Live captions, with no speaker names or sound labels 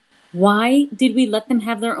Why did we let them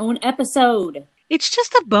have their own episode? It's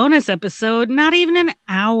just a bonus episode, not even an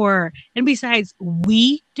hour. And besides,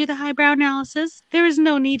 we do the highbrow analysis. There is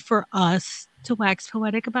no need for us to wax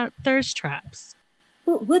poetic about thirst traps.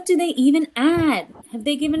 But what do they even add? Have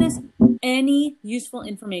they given us any useful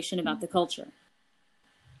information about the culture?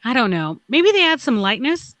 I don't know. Maybe they add some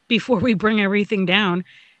lightness before we bring everything down.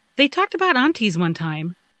 They talked about aunties one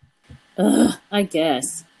time. Ugh, I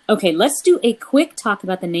guess. Okay, let's do a quick talk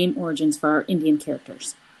about the name origins for our Indian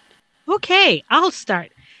characters. Okay, I'll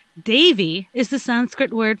start. Devi is the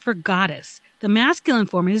Sanskrit word for goddess. The masculine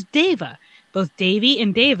form is Deva. Both Devi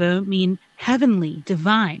and Deva mean heavenly,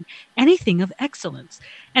 divine, anything of excellence,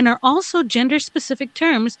 and are also gender-specific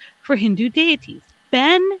terms for Hindu deities.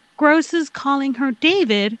 Ben Gross's calling her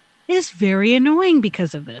David is very annoying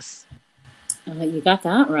because of this. You got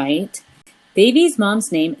that right. Baby's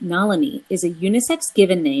mom's name, Nalini, is a unisex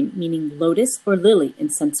given name meaning lotus or lily in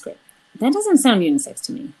Sanskrit. That doesn't sound unisex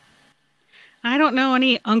to me. I don't know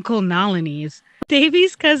any Uncle Nalinis.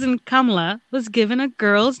 Devi's cousin Kamla was given a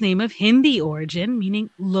girl's name of Hindi origin, meaning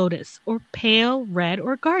lotus, or pale, red,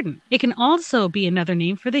 or garden. It can also be another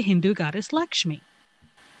name for the Hindu goddess Lakshmi.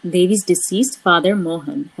 Devi's deceased father,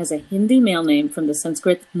 Mohan, has a Hindi male name from the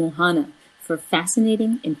Sanskrit Mohana for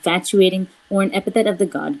fascinating, infatuating, or an epithet of the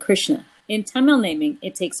god Krishna. In Tamil naming,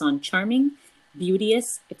 it takes on charming,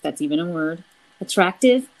 beauteous, if that's even a word,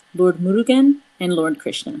 attractive, Lord Murugan, and Lord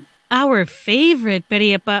Krishna. Our favorite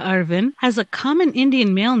Periyappa Arvin has a common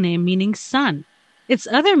Indian male name meaning sun. Its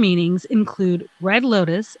other meanings include red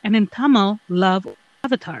lotus and in Tamil, love or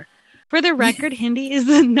avatar. For the record, Hindi is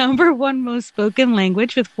the number one most spoken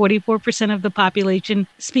language with 44% of the population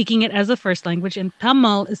speaking it as a first language, and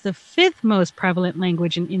Tamil is the fifth most prevalent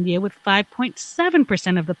language in India with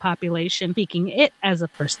 5.7% of the population speaking it as a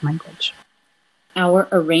first language. Our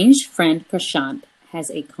arranged friend Prashant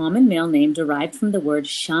has a common male name derived from the word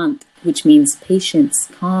shant, which means patience,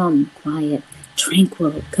 calm, quiet,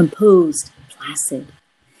 tranquil, composed, placid.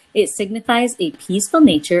 It signifies a peaceful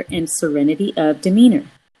nature and serenity of demeanor.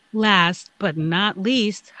 Last but not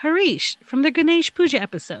least, Harish from the Ganesh Puja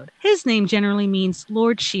episode. His name generally means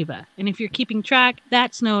Lord Shiva, and if you're keeping track,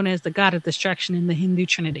 that's known as the god of destruction in the Hindu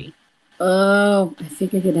Trinity. Oh, I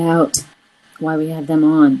figured it out. Why we have them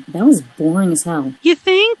on. That was boring as hell. You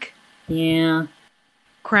think? Yeah.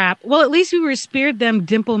 Crap. Well, at least we were spared them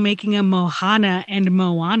Dimple making a Mohana and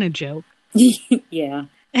Moana joke. Yeah.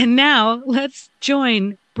 And now, let's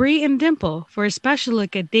join Bree and Dimple for a special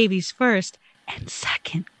look at Devi's first and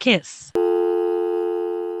second kiss.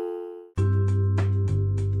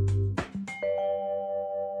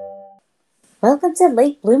 Welcome to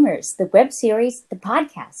Late Bloomers, the web series, the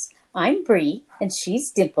podcast. I'm Bree, and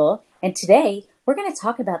she's Dimple, and today we're going to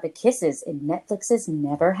talk about the kisses in Netflix's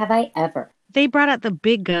Never Have I Ever. They brought out the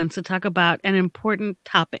big guns to talk about an important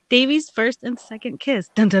topic. Devi's first and second kiss.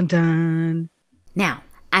 Dun dun dun. Now,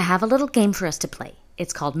 I have a little game for us to play.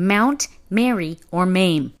 It's called Mount, Marry, or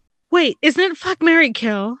Maim. Wait, isn't it Fuck, Marry,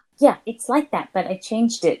 Kill? Yeah, it's like that, but I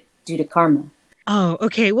changed it due to karma. Oh,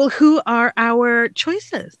 okay. Well, who are our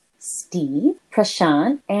choices? Steve,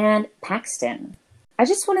 Prashant, and Paxton. I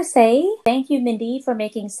just want to say thank you, Mindy, for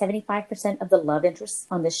making 75% of the love interests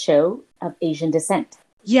on this show of Asian descent.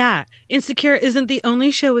 Yeah, Insecure isn't the only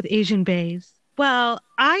show with Asian bays. Well,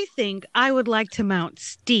 I think I would like to mount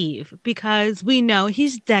Steve because we know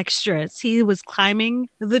he's dexterous. He was climbing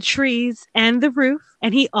the trees and the roof,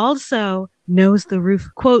 and he also knows the roof,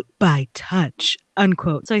 quote, by touch,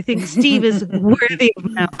 unquote. So I think Steve is worthy of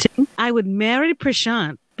mounting. I would marry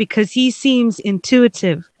Prashant because he seems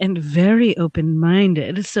intuitive and very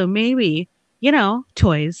open-minded. So maybe,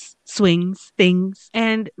 toys, swings, things.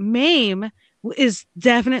 And Maim is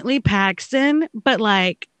definitely Paxton, but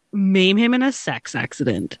maim him in a sex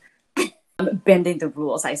accident. I'm bending the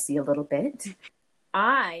rules, I see a little bit.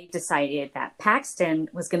 I decided that Paxton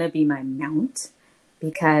was going to be my mount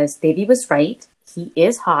because Baby was right. He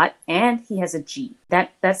is hot and he has a G.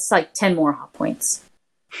 That's 10 more hot points.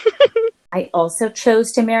 I also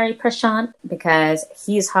chose to marry Prashant because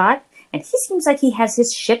he's hot and he seems like he has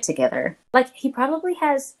his shit together. He probably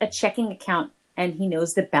has a checking account and he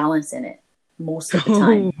knows the balance in it most of the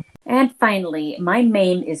time. And finally, my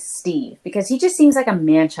main is Steve because he just seems like a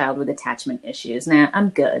man-child with attachment issues. Nah, I'm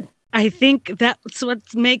good. I think that's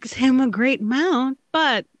what makes him a great mount,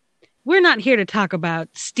 but we're not here to talk about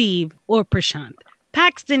Steve or Prashant.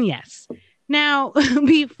 Paxton, yes. Now,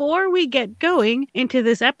 before we get going into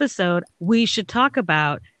this episode, we should talk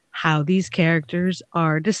about how these characters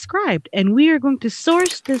are described. And we are going to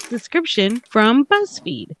source this description from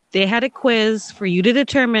BuzzFeed. They had a quiz for you to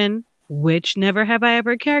determine which never have I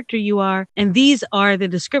ever character you are. And these are the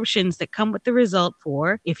descriptions that come with the result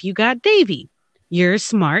for if you got Davy. You're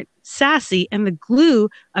smart, sassy, and the glue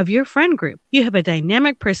of your friend group. You have a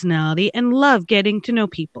dynamic personality and love getting to know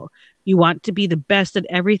people. You want to be the best at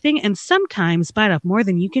everything and sometimes bite off more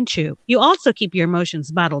than you can chew. You also keep your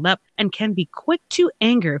emotions bottled up and can be quick to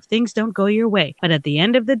anger if things don't go your way. But at the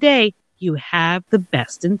end of the day, you have the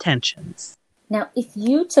best intentions. Now, if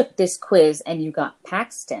you took this quiz and you got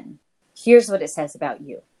Paxton, here's what it says about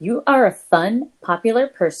you. You are a fun, popular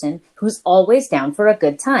person who's always down for a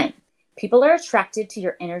good time. People are attracted to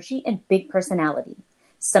your energy and big personality.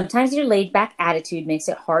 Sometimes your laid-back attitude makes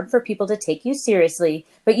it hard for people to take you seriously,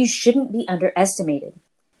 but you shouldn't be underestimated.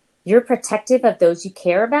 You're protective of those you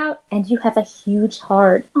care about, and you have a huge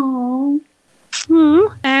heart. Aww.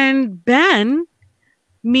 And Ben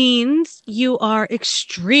means you are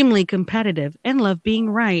extremely competitive and love being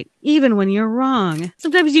right, even when you're wrong.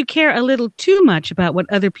 Sometimes you care a little too much about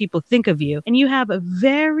what other people think of you, and you have a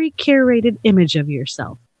very curated image of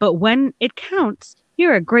yourself. But when it counts,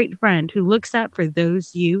 you're a great friend who looks out for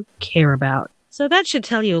those you care about. So that should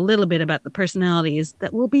tell you a little bit about the personalities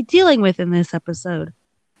that we'll be dealing with in this episode.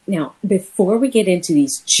 Now, before we get into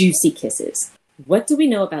these juicy kisses, what do we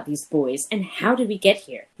know about these boys and how did we get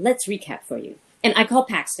here? Let's recap for you. And I call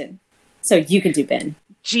Paxton, so you can do Ben.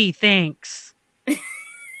 Gee, thanks.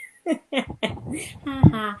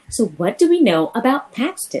 So what do we know about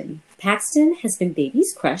Paxton? Paxton has been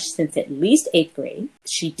Davy's crush since at least 8th grade.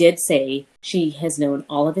 She did say she has known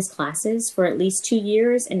all of his classes for at least 2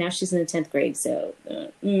 years, and now she's in the 10th grade, so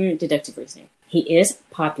deductive reasoning. He is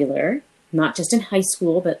popular, not just in high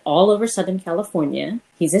school, but all over Southern California.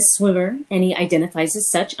 He's a swimmer, and he identifies as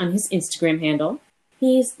such on his Instagram handle.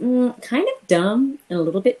 He's kind of dumb and a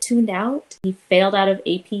little bit tuned out. He failed out of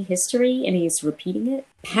AP history, and he's repeating it.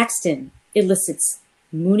 Paxton elicits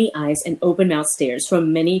moony eyes and open-mouthed stares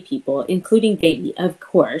from many people, including Davy, of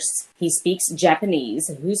course. He speaks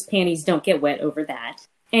Japanese, whose panties don't get wet over that.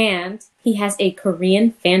 And he has a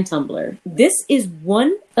Korean fan Tumblr. This is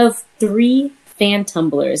one of 3 fan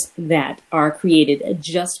Tumblrs that are created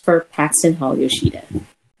just for Paxton Hall Yoshida.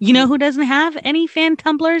 You know who doesn't have any fan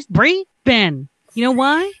Tumblrs, Brie? Ben. You know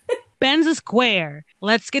why? Ben's a square.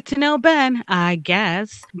 Let's get to know Ben, I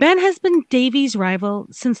guess. Ben has been Davy's rival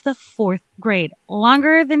since the 4th grade,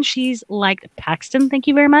 longer than she's liked Paxton, thank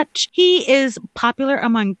you very much. He is popular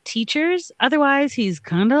among teachers. Otherwise, he's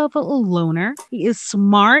kind of a loner. He is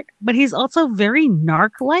smart, but he's also very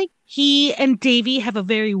narc-like. He and Davy have a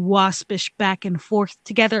very waspish back and forth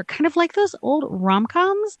together, kind of like those old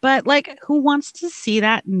rom-coms. But, like, who wants to see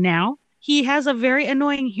that now? He has a very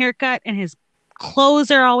annoying haircut, and his clothes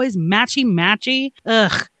are always matchy-matchy.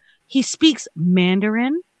 Ugh. He speaks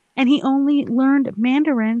Mandarin, and he only learned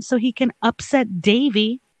Mandarin so he can upset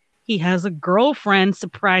Davy. He has a girlfriend,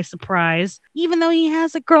 surprise, surprise. Even though he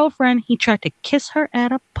has a girlfriend, he tried to kiss her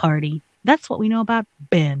at a party. That's what we know about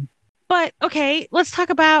Ben. But, okay, let's talk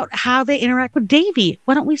about how they interact with Davy.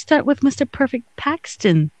 Why don't we start with Mr. Perfect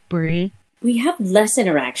Paxton, Brie? We have less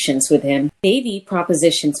interactions with him. Davy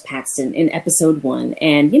propositions Paxton in episode 1,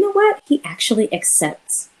 and you know what? He actually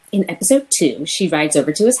accepts. In episode 2, she rides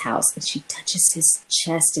over to his house and she touches his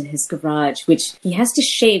chest in his garage, which he has to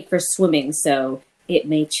shave for swimming, so it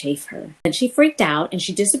may chafe her. And she freaked out and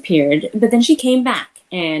she disappeared, but then she came back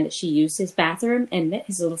and she used his bathroom and met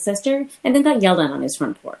his little sister and then got yelled at on his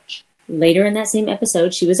front porch. Later in that same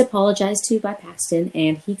episode, she was apologized to by Paxton,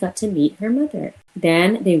 and he got to meet her mother.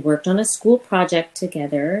 Then they worked on a school project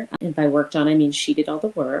together, and by worked on, I mean she did all the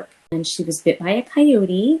work. And she was bit by a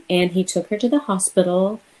coyote, and he took her to the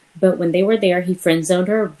hospital. But when they were there, he friend-zoned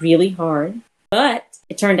her really hard. But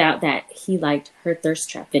it turned out that he liked her thirst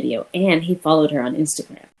trap video, and he followed her on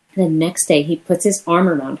Instagram. The next day, he puts his arm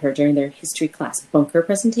around her during their history class bunker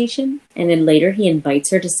presentation, and then later he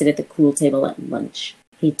invites her to sit at the pool table at lunch.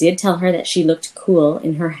 He did tell her that she looked cool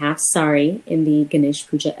in her half sari in the Ganesh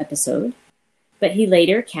Puja episode, but he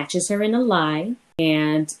later catches her in a lie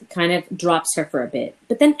and kind of drops her for a bit,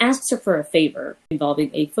 but then asks her for a favor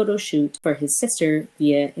involving a photo shoot for his sister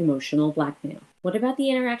via emotional blackmail. What about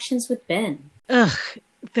the interactions with Ben? Ugh,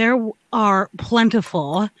 there are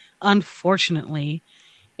plentiful, unfortunately.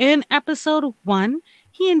 In episode 1,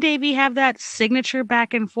 he and Davy have that signature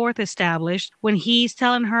back and forth established when he's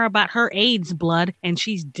telling her about her AIDS blood and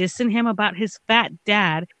she's dissing him about his fat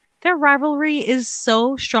dad. Their rivalry is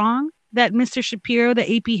so strong that Mr. Shapiro,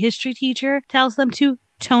 the AP history teacher, tells them to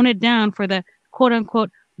tone it down for the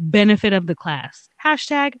quote-unquote benefit of the class.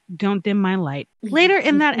 Hashtag don't dim my light. Later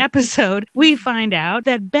in that episode, we find out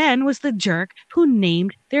that Ben was the jerk who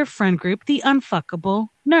named their friend group the Unfuckable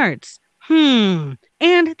Nerds.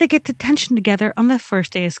 And they get detention together on the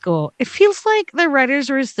first day of school. It feels like the writers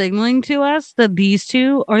were signaling to us that these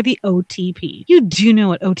two are the OTP. You do know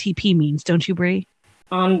what OTP means, don't you, Brie?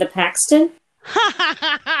 The Paxton?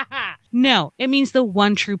 No, it means the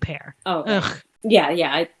one true pair. Oh, okay. Ugh.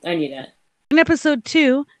 Yeah, I knew that. In episode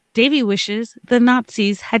 2, Davy wishes the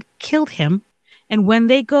Nazis had killed him. And when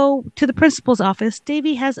they go to the principal's office,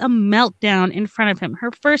 Davy has a meltdown in front of him,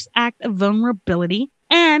 her first act of vulnerability.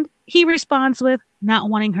 And he responds with not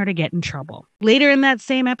wanting her to get in trouble. Later in that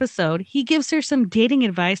same episode, he gives her some dating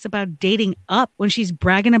advice about dating up when she's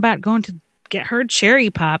bragging about going to get her cherry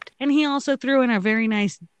popped. And he also threw in a very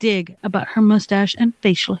nice dig about her mustache and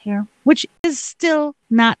facial hair, which is still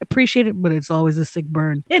not appreciated, but it's always a sick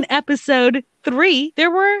burn. In episode 3,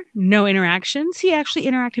 there were no interactions. He actually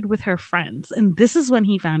interacted with her friends. And this is when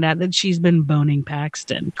he found out that she's been boning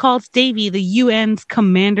Paxton. Calls Davy the UN's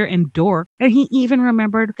commander and dork. And he even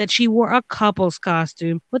remembered that she wore a couple's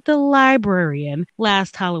costume with the librarian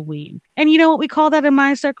last Halloween. And you know what we call that in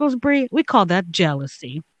my circles, Brie? We call that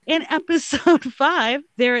jealousy. In episode 5,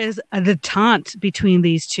 there is a detente between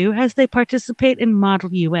these two as they participate in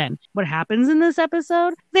Model UN. What happens in this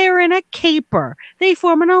episode? They're in a caper. They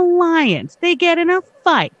form an alliance. They get in a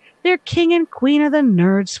fight. They're king and queen of the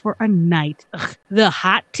nerds for a night. Ugh. The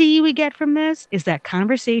hot tea we get from this is that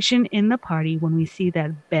conversation in the party when we see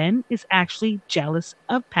that Ben is actually jealous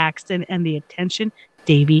of Paxton and the attention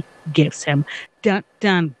Davy gives him. Dun,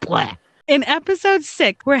 dun, blah. In episode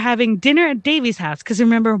 6, we're having dinner at Davy's house because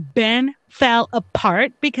remember, Ben fell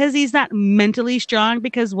apart because he's not mentally strong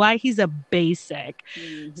because why? He's a basic.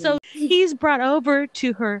 Mm-hmm. So he's brought over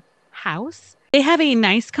to her house. They have a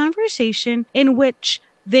nice conversation in which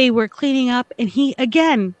they were cleaning up and he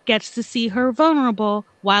again gets to see her vulnerable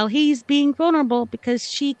while he's being vulnerable because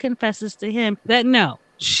she confesses to him that no,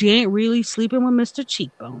 she ain't really sleeping with Mr.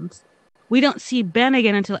 Cheekbones. We don't see Ben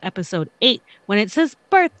again until episode 8 when it's his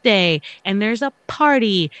birthday and there's a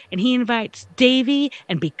party and he invites Davy.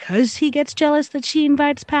 And because he gets jealous that she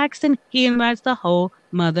invites Paxton, he invites the whole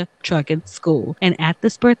mother trucking school. And at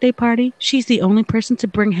this birthday party, she's the only person to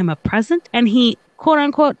bring him a present. And he, quote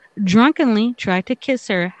unquote, drunkenly tried to kiss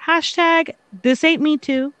her. Hashtag this ain't me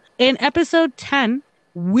too. In episode 10,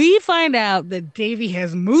 we find out that Davy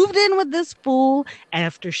has moved in with this fool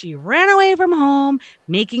after she ran away from home,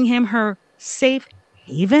 making him her safe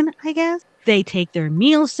haven, I guess. They take their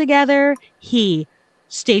meals together. He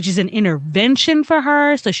stages an intervention for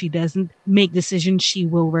her so she doesn't make decisions she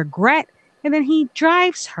will regret. And then he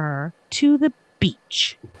drives her to the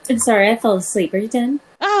beach. I'm sorry, I fell asleep. Are you done?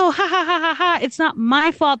 Oh, ha ha ha ha ha. It's not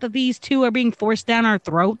my fault that these two are being forced down our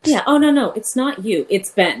throats. Yeah, oh no, it's not you.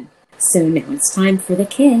 It's Ben. So now it's time for the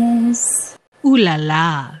kiss. Ooh la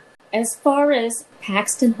la. As far as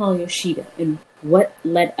Paxton Yoshida and what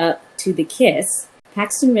led up to the kiss,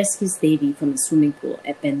 Paxton rescues Davy from the swimming pool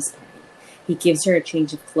at Ben's party. He gives her a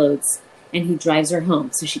change of clothes, and he drives her home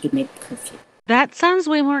so she could make curfew. That sounds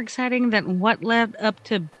way more exciting than what led up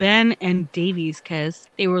to Ben and Davy's kiss.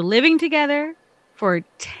 They were living together for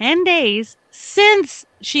 10 days since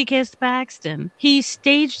she kissed Paxton. He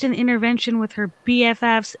staged an intervention with her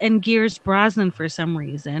BFFs and Gears Brosnan for some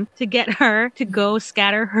reason to get her to go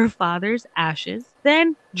scatter her father's ashes,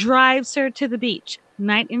 then drives her to the beach.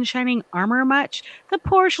 Knight in shining armor much? The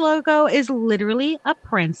Porsche logo is literally a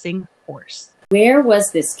prancing horse. Where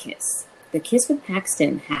was this kiss? The kiss with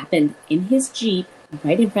Paxton happened in his Jeep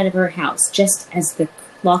right in front of her house just as the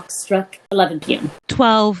clock struck 11 p.m.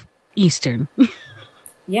 12 Eastern.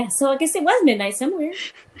 Yeah, so I guess it was midnight somewhere.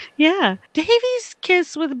 Yeah. Davy's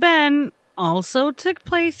kiss with Ben also took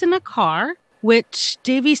place in a car, which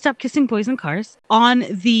Davy stopped kissing boys in cars, on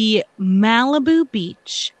the Malibu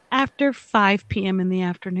beach after 5 p.m. in the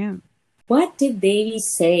afternoon. What did Davy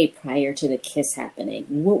say prior to the kiss happening?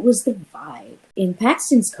 What was the vibe? In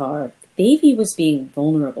Paxton's car, Davy was being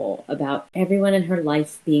vulnerable about everyone in her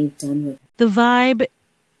life being done with. The vibe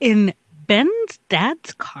in Ben's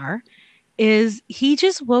dad's car is he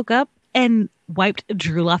just woke up and wiped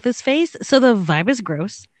drool off his face. So the vibe is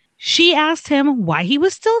gross. She asked him why he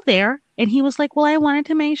was still there. And he was like, well, I wanted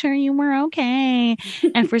to make sure you were okay.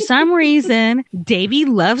 And for some reason, Davy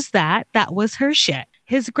loves that. That was her shit.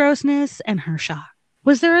 His grossness and her shock.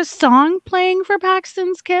 Was there a song playing for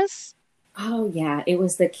Paxton's kiss? Oh, yeah. It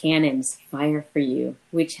was the Cannons' Fire for You,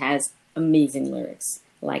 which has amazing lyrics.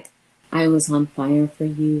 Like, I was on fire for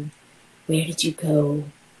you. Where did you go?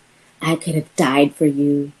 I could have died for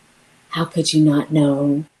you. How could you not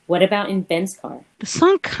know? What about in Ben's car? The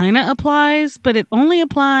song kind of applies, but it only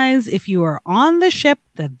applies if you are on the ship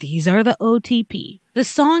that these are the OTP. The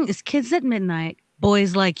song is Kids at Midnight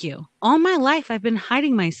Boys like you. All my life, I've been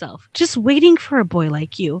hiding myself, just waiting for a boy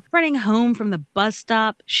like you. Running home from the bus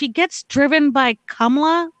stop, she gets driven by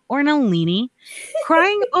Kamala or Nalini,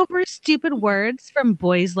 crying over stupid words from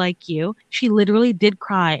boys like you. She literally did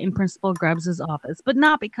cry in Principal Grubbs' office, but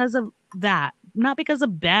not because of that, not because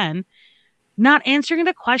of Ben. Not answering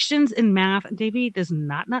the questions in math. Davy does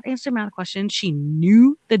not answer math questions. She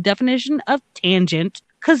knew the definition of tangent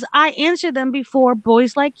because I answered them before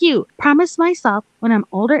boys like you. Promise myself when I'm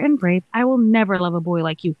older and brave, I will never love a boy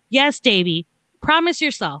like you. Yes, Davy. Promise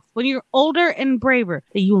yourself when you're older and braver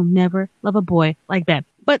that you will never love a boy like Ben.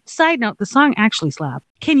 But side note, the song actually slapped.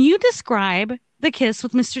 Can you describe the kiss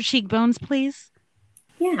with Mr. Cheekbones, please?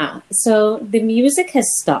 Yeah, so the music has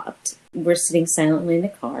stopped. We're sitting silently in the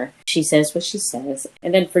car. She says what she says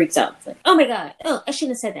and then freaks out. It's like, oh my God. Oh, I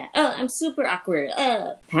shouldn't have said that. Oh, I'm super awkward.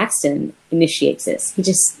 Paxton initiates this. He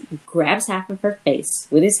just grabs half of her face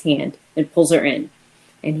with his hand and pulls her in.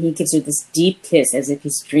 And he gives her this deep kiss as if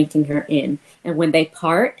he's drinking her in. And when they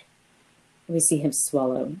part, we see him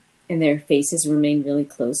swallow. And their faces remain really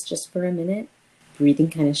close just for a minute, breathing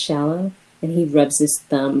kind of shallow. And he rubs his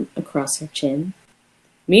thumb across her chin.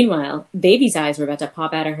 Meanwhile, Baby's eyes were about to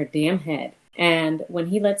pop out of her damn head. And when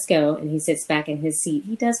he lets go and he sits back in his seat,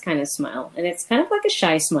 he does kind of smile. And it's kind of like a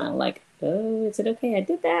shy smile, like, oh, is it okay I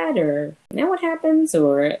did that? Or now what happens?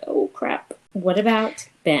 Or, oh, crap. What about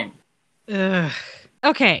Ben? Ugh.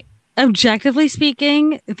 Okay. Objectively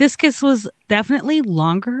speaking, this kiss was definitely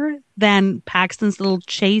longer than Paxton's little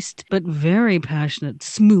chaste but very passionate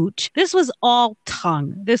smooch. This was all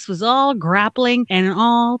tongue. This was all grappling and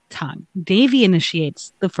all tongue. Davy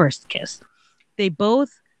initiates the first kiss. They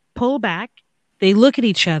both pull back. They look at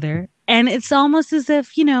each other. And it's almost as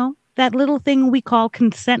if, that little thing we call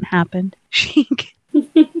consent happened.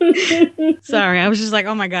 Sorry, I was just like,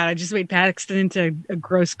 oh my God, I just made Paxton into a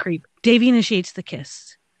gross creep. Davy initiates the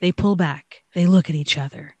kiss. They pull back. They look at each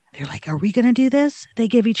other. They're like, are we going to do this? They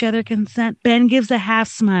give each other consent. Ben gives a half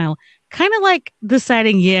smile, kind of like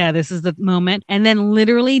deciding, yeah, this is the moment, and then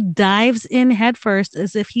literally dives in headfirst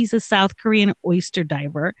as if he's a South Korean oyster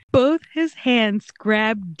diver. Both his hands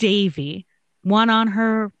grab Davy, one on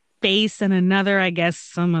her face and another, I guess,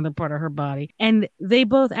 some other part of her body, and they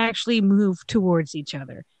both actually move towards each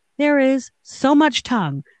other. There is so much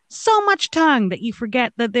tongue that you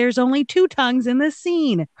forget that there's only two tongues in this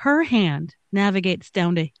scene. Her hand navigates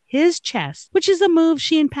down to his chest, which is a move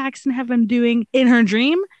she and Paxton have been doing in her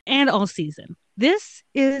dream and all season. This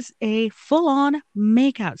is a full-on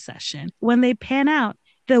makeout session. When they pan out,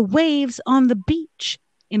 the waves on the beach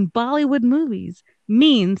in Bollywood movies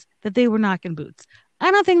means that they were knocking boots.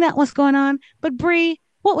 I don't think that was going on, but Brie,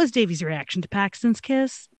 what was Davy's reaction to Paxton's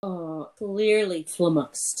kiss? Oh, clearly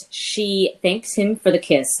flummoxed. She thanks him for the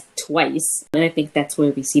kiss twice, and I think that's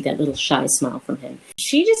where we see that little shy smile from him.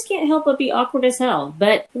 She just can't help but be awkward as hell.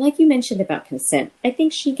 But like you mentioned about consent, I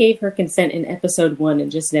think she gave her consent in episode 1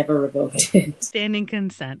 and just never revoked it. Standing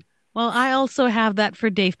consent. Well, I also have that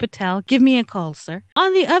for Dave Patel. Give me a call, sir.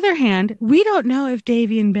 On the other hand, we don't know if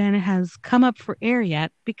Davy and Ben has come up for air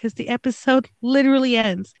yet because the episode literally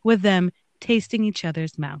ends with them tasting each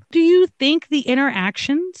other's mouth. Do you think the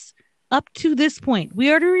interactions up to this point, we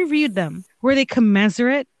already reviewed them, were they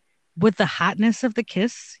commensurate with the hotness of the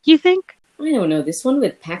kiss, you think? I don't know. This one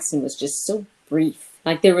with Paxton was just so brief.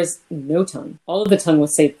 Like there was no tongue. All of the tongue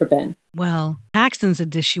was saved for Ben. Well, Paxton's a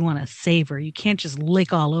dish you want to savor. You can't just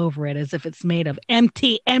lick all over it as if it's made of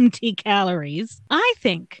empty calories. I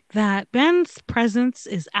think that Ben's presence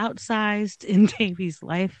is outsized in Davy's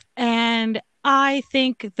life. And I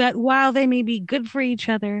think that while they may be good for each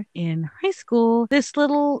other in high school, this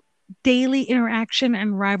little daily interaction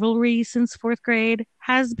and rivalry since 4th grade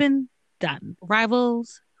has been done.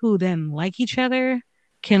 Rivals who then like each other.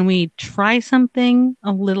 Can we try something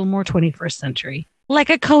a little more 21st century?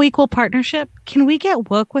 Like a co-equal partnership? Can we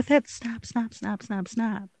get woke with it? Snap, snap, snap, snap,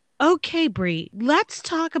 snap. Okay, Brie, let's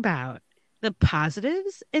talk about the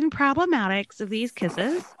positives and problematics of these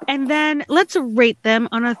kisses, and then let's rate them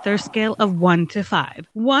on a thirst scale of 1 to 5.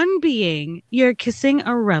 1 being you're kissing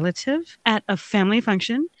a relative at a family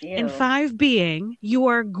function, Ew. and 5 being you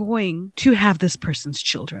are going to have this person's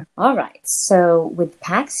children. All right. So with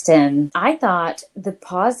Paxton, I thought the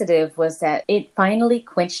positive was that it finally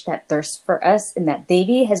quenched that thirst for us and that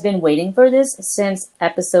Davy has been waiting for this since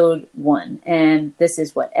episode 1. And this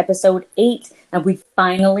is episode 8. And we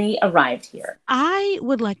finally arrived here. I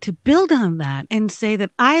would like to build on that and say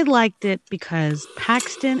that I liked it because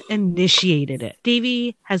Paxton initiated it.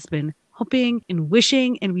 Davy has been hoping and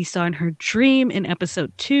wishing, and we saw in her dream in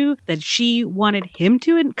episode 2 that she wanted him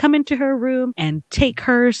to come into her room and take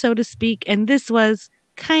her, so to speak. And this was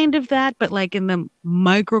kind of that, but like in the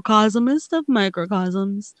microcosmist of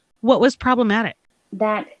microcosms. What was problematic?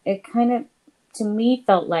 That it kind of, to me,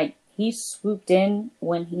 felt like he swooped in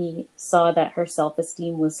when he saw that her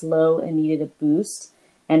self-esteem was low and needed a boost,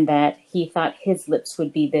 and that he thought his lips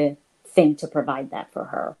would be the thing to provide that for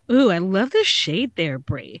her. Ooh, I love the shade there,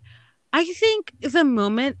 Brie. I think the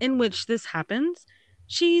moment in which this happens,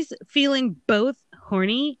 she's feeling both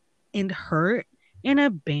horny and hurt and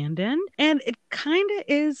abandoned. And it kind of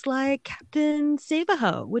is like Captain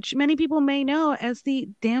Savaho, which many people may know as the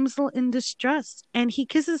damsel in distress. And he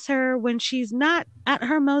kisses her when she's not at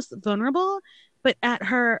her most vulnerable, but at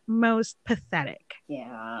her most pathetic.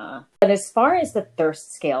 Yeah. But as far as the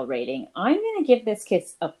thirst scale rating, I'm going to give this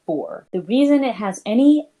kiss a 4. The reason it has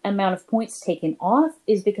any amount of points taken off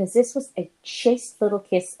is because this was a chaste little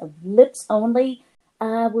kiss of lips only.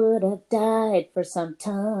 I would have died for some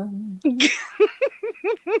tongue.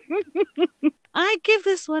 I give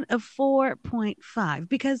this one a 4.5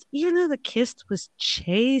 because even though the kiss was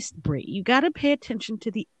chaste, Brie, you got to pay attention to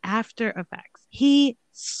the after effects. He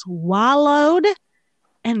swallowed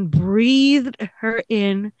and breathed her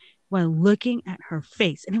in while looking at her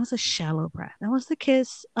face. And it was a shallow breath. That was the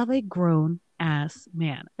kiss of a grown-ass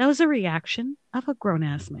man. That was a reaction of a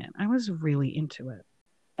grown-ass man. I was really into it.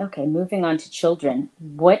 Okay, moving on to children.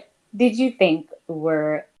 What did you think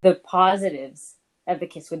were the positives of the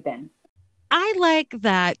kiss with Ben? I like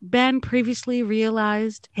that Ben previously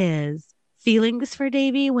realized his feelings for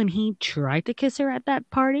Davy when he tried to kiss her at that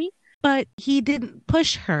party, but he didn't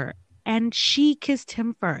push her and she kissed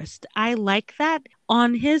him first. I like that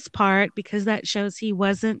on his part because that shows he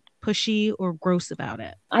wasn't pushy or gross about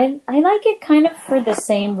it. I like it kind of for the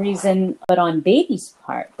same reason, but on Baby's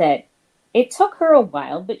part, that it took her a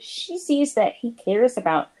while, but she sees that he cares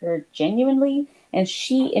about her genuinely, and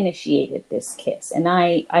she initiated this kiss. And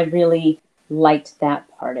I really liked that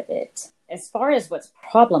part of it. As far as what's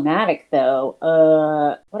problematic, though,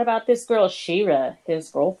 what about this girl, Shira, his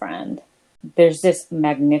girlfriend? There's this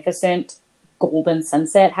magnificent golden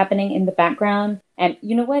sunset happening in the background. And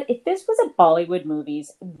you know what? If this was a Bollywood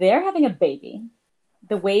movies, they're having a baby.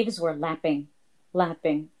 The waves were lapping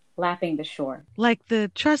the shore. Like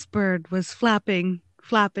the trust bird was flapping.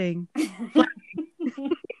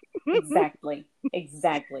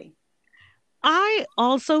 Exactly. I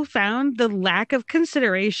also found the lack of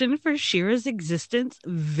consideration for Shira's existence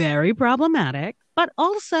very problematic, but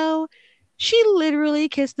also she literally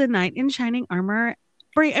kissed the knight in shining armor.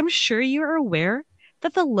 Brie, I'm sure you're aware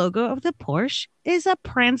that the logo of the Porsche is a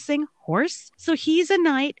prancing horse. So he's a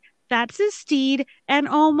knight, that's his steed, and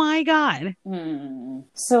oh my god.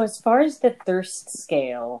 So as far as the thirst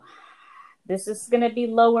scale, this is going to be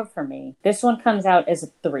lower for me. This one comes out as a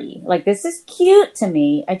 3. Like, this is cute to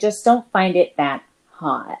me. I just don't find it that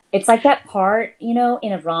hot. It's like that part, in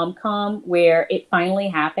a rom-com where it finally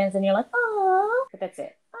happens and you're like, oh, but that's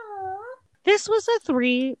it. This was a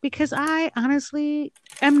 3 because I honestly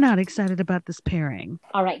am not excited about this pairing.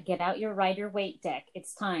 All right, get out your Rider-Waite deck.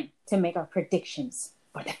 It's time to make our predictions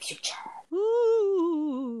for the future.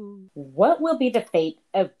 Ooh. What will be the fate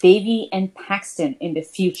of Davy and Paxton in the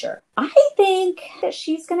future? I think that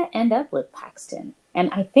she's going to end up with Paxton.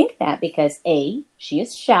 And I think that because A, she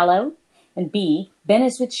is shallow, and B, Ben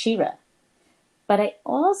is with Shira. But I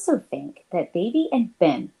also think that Davy and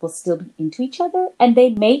Ben will still be into each other, and they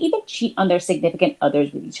may even cheat on their significant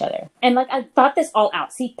others with each other. And I thought this all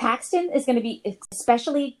out. See, Paxton is going to be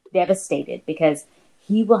especially devastated because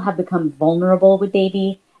he will have become vulnerable with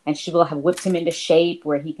Davy, and she will have whipped him into shape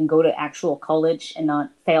where he can go to actual college and not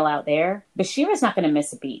fail out there. But Shira's not going to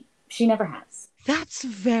miss a beat. She never has. That's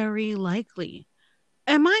very likely.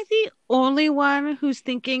 Am I the only one who's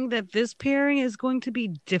thinking that this pairing is going to be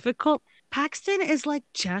difficult? Paxton is like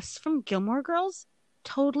Jess from Gilmore Girls,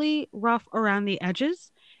 totally rough around the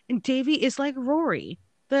edges. And Davy is like Rory,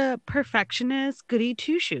 the perfectionist goody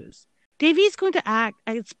two-shoes. Davy is going to act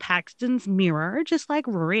as Paxton's mirror, just like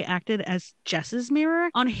Rory acted as Jess's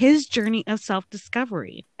mirror on his journey of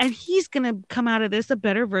self-discovery. And he's going to come out of this a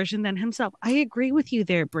better version than himself. I agree with you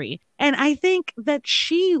there, Brie. And I think that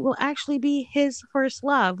she will actually be his first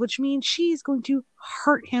love, which means she's going to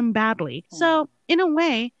hurt him badly. So, in a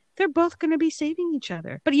way, they're both going to be saving each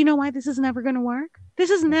other. But you know why this is never going to work?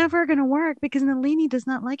 This is never going to work because Nalini does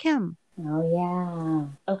not like him. Oh,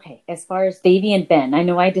 yeah. Okay, as far as Davy and Ben, I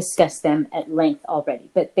know I discussed them at length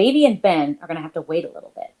already, but Davy and Ben are going to have to wait a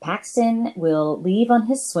little bit. Paxton will leave on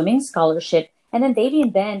his swimming scholarship, and then Davy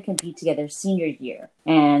and Ben can be together senior year.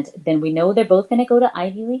 And then we know they're both going to go to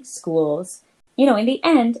Ivy League schools. In the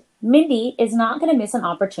end, Mindy is not going to miss an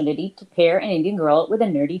opportunity to pair an Indian girl with a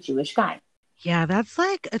nerdy Jewish guy. Yeah, that's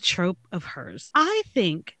like a trope of hers. I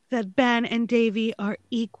think that Ben and Davy are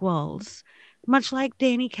equals, much like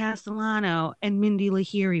Danny Castellano and Mindy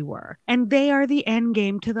Lahiri were. And they are the end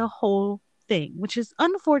game to the whole thing, which is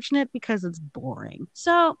unfortunate because it's boring.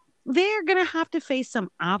 So they're going to have to face some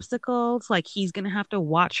obstacles. Like he's going to have to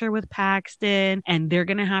watch her with Paxton, and they're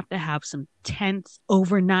going to have some tense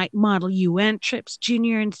overnight Model UN trips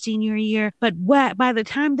junior and senior year. But by the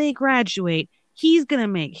time they graduate, he's going to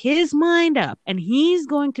make his mind up and he's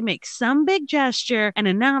going to make some big gesture and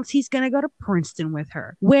announce he's going to go to Princeton with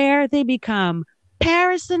her, where they become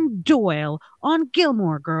Paris and Doyle on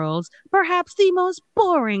Gilmore Girls, perhaps the most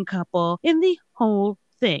boring couple in the whole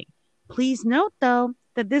thing. Please note, though,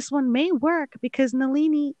 that this one may work because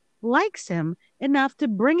Nalini likes him enough to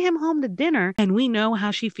bring him home to dinner, and we know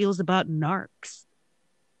how she feels about narcs.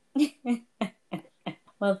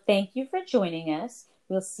 Well, thank you for joining us.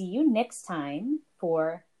 We'll see you next time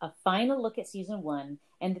for a final look at season 1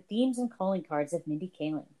 and the themes and calling cards of Mindy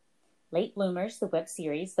Kaling. Late Bloomers, the web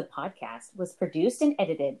series, the podcast, was produced and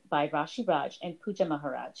edited by Rashi Raj and Pooja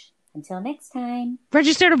Maharaj. Until next time.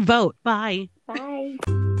 Register to vote. Bye. Bye.